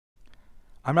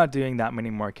I'm not doing that many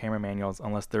more camera manuals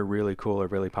unless they're really cool or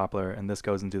really popular, and this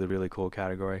goes into the really cool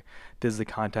category. This is the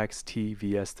Contax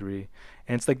TVS III,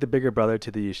 and it's like the bigger brother to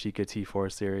the Yashica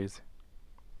T4 series.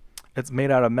 It's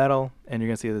made out of metal, and you're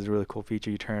going to see there's a really cool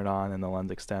feature. You turn it on and the lens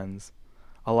extends.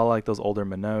 A lot like those older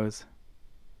Minots.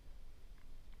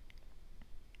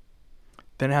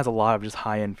 Then it has a lot of just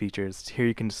high-end features. Here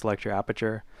you can select your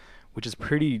aperture, which is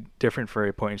pretty different for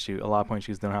a point and shoot. A lot of point and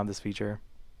shoots don't have this feature.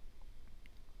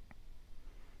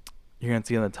 You're going to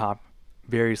see on the top,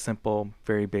 very simple,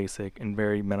 very basic, and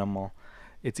very minimal.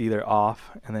 It's either off,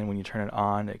 and then when you turn it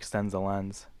on, it extends the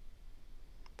lens.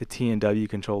 The T and W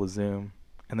control the zoom,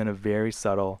 and then a very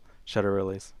subtle shutter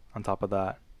release on top of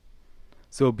that.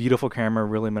 So a beautiful camera,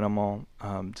 really minimal,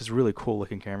 just really cool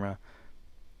looking camera.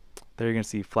 There you're going to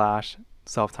see flash,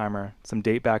 self-timer, some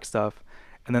date back stuff,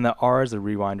 and then the R is a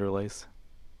rewind release.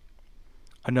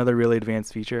 Another really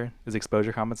advanced feature is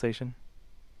exposure compensation.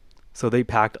 So they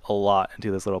packed a lot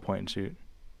into this little point and shoot.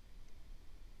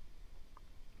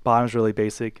 Bottom's really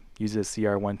basic, uses a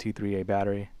CR123A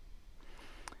battery.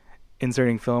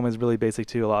 Inserting film is really basic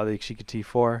too. A lot of the Yashica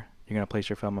T4, you're going to place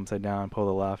your film upside down, pull to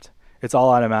the left. It's all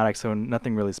automatic, so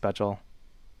nothing really special.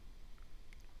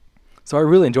 So I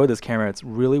really enjoyed this camera. It's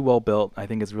really well built. I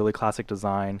think it's really classic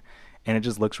design, and it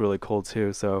just looks really cool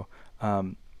too. So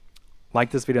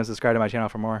like this video and subscribe to my channel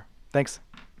for more. Thanks.